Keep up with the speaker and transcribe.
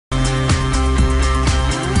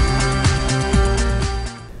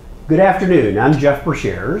Good afternoon, I'm Jeff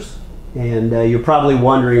Brashares, and you're probably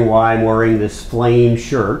wondering why I'm wearing this flame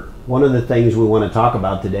shirt. One of the things we want to talk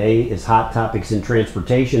about today is hot topics in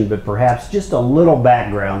transportation, but perhaps just a little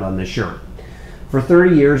background on the shirt. For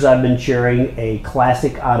 30 years I've been chairing a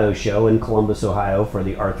classic auto show in Columbus, Ohio for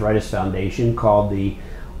the Arthritis Foundation called the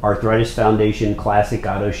Arthritis Foundation Classic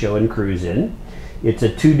Auto Show and Cruise In. It's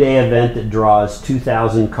a two-day event that draws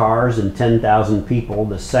 2,000 cars and 10,000 people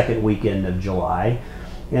the second weekend of July.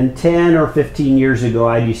 And 10 or 15 years ago,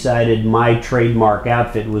 I decided my trademark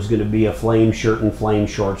outfit was going to be a flame shirt and flame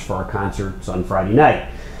shorts for our concerts on Friday night.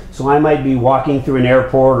 So I might be walking through an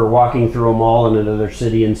airport or walking through a mall in another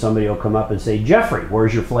city and somebody will come up and say, "Jeffrey,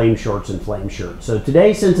 where's your flame shorts and flame shirt?" So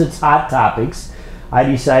today, since it's hot topics, I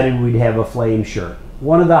decided we'd have a flame shirt.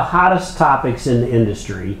 One of the hottest topics in the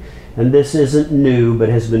industry, and this isn't new but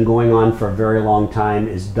has been going on for a very long time,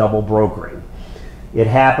 is double brokering. It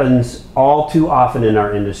happens all too often in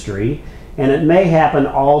our industry, and it may happen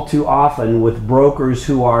all too often with brokers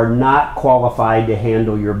who are not qualified to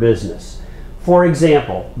handle your business. For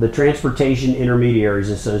example, the Transportation Intermediaries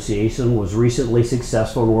Association was recently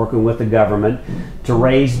successful in working with the government to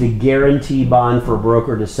raise the guarantee bond for a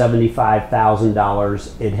broker to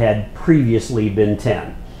 $75,000. It had previously been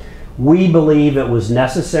 $10,000. We believe it was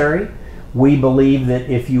necessary. We believe that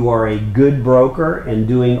if you are a good broker and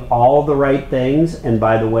doing all the right things, and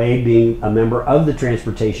by the way, being a member of the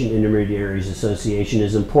Transportation Intermediaries Association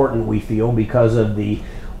is important, we feel, because of the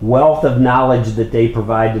wealth of knowledge that they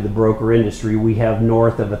provide to the broker industry. We have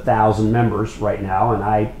north of 1,000 members right now, and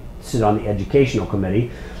I sit on the educational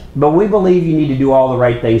committee. But we believe you need to do all the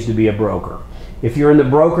right things to be a broker. If you're in the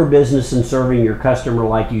broker business and serving your customer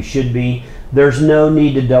like you should be, there's no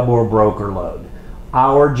need to double a broker load.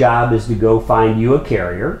 Our job is to go find you a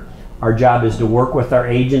carrier. Our job is to work with our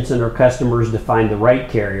agents and our customers to find the right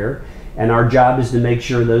carrier. And our job is to make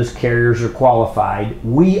sure those carriers are qualified.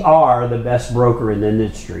 We are the best broker in the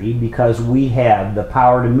industry because we have the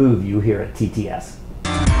power to move you here at TTS.